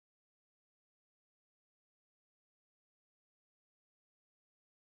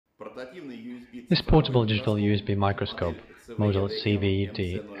This portable digital USB microscope, model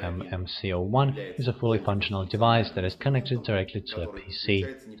CVEDM-MC01, is a fully functional device that is connected directly to a PC.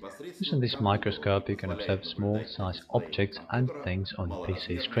 Using this microscope, you can observe small-size objects and things on the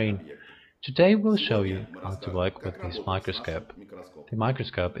PC screen. Today we'll show you how to work with this microscope. The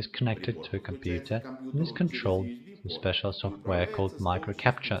microscope is connected to a computer and is controlled through special software called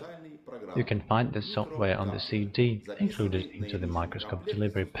microcapture. You can find this software on the CD included into the microscope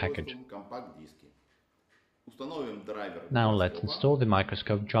delivery package. Now let's install the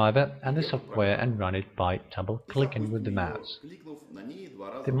microscope driver and the software and run it by double-clicking with the mouse.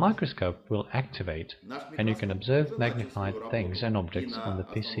 The microscope will activate and you can observe magnified things and objects on the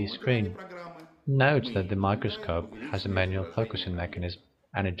PC screen. Note that the microscope has a manual focusing mechanism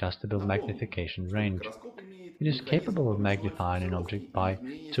and adjustable magnification range. It is capable of magnifying an object by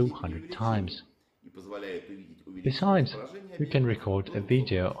 200 times. Besides, you can record a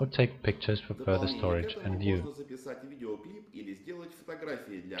video or take pictures for further storage and view.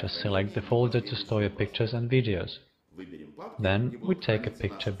 Just select the folder to store your pictures and videos. Then we take a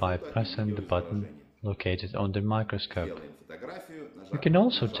picture by pressing the button located on the microscope. You can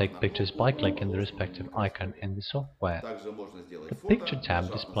also take pictures by clicking the respective icon in the software. The Picture tab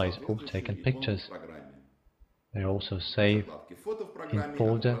displays all taken pictures. They are also saved in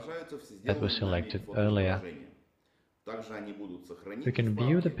folder that was selected earlier. You can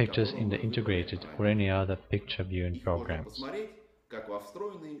view the pictures in the integrated or any other picture viewing programs.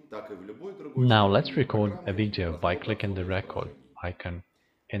 Now let's record a video by clicking the record icon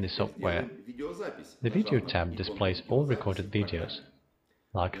in the software. The Video tab displays all recorded videos.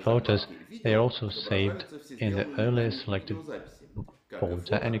 Like photos, they are also saved in the earlier selected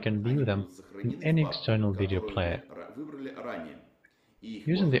folder and you can view them in any external video player.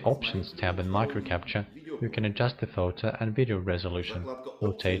 Using the Options tab in microcapture, you can adjust the photo and video resolution,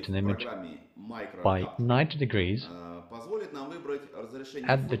 rotate an image by 90 degrees,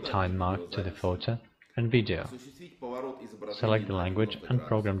 add the time mark to the photo and video, select the language and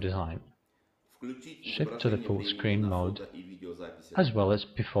program design, shift to the full screen mode, as well as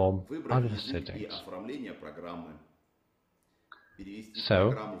perform other settings.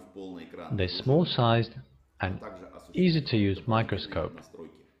 So, this small-sized and easy-to-use microscope,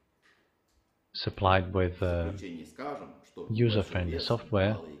 supplied with user-friendly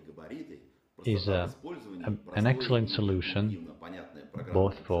software, is an excellent solution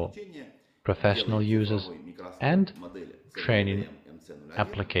both for professional users and training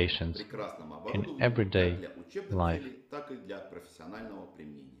applications in everyday life.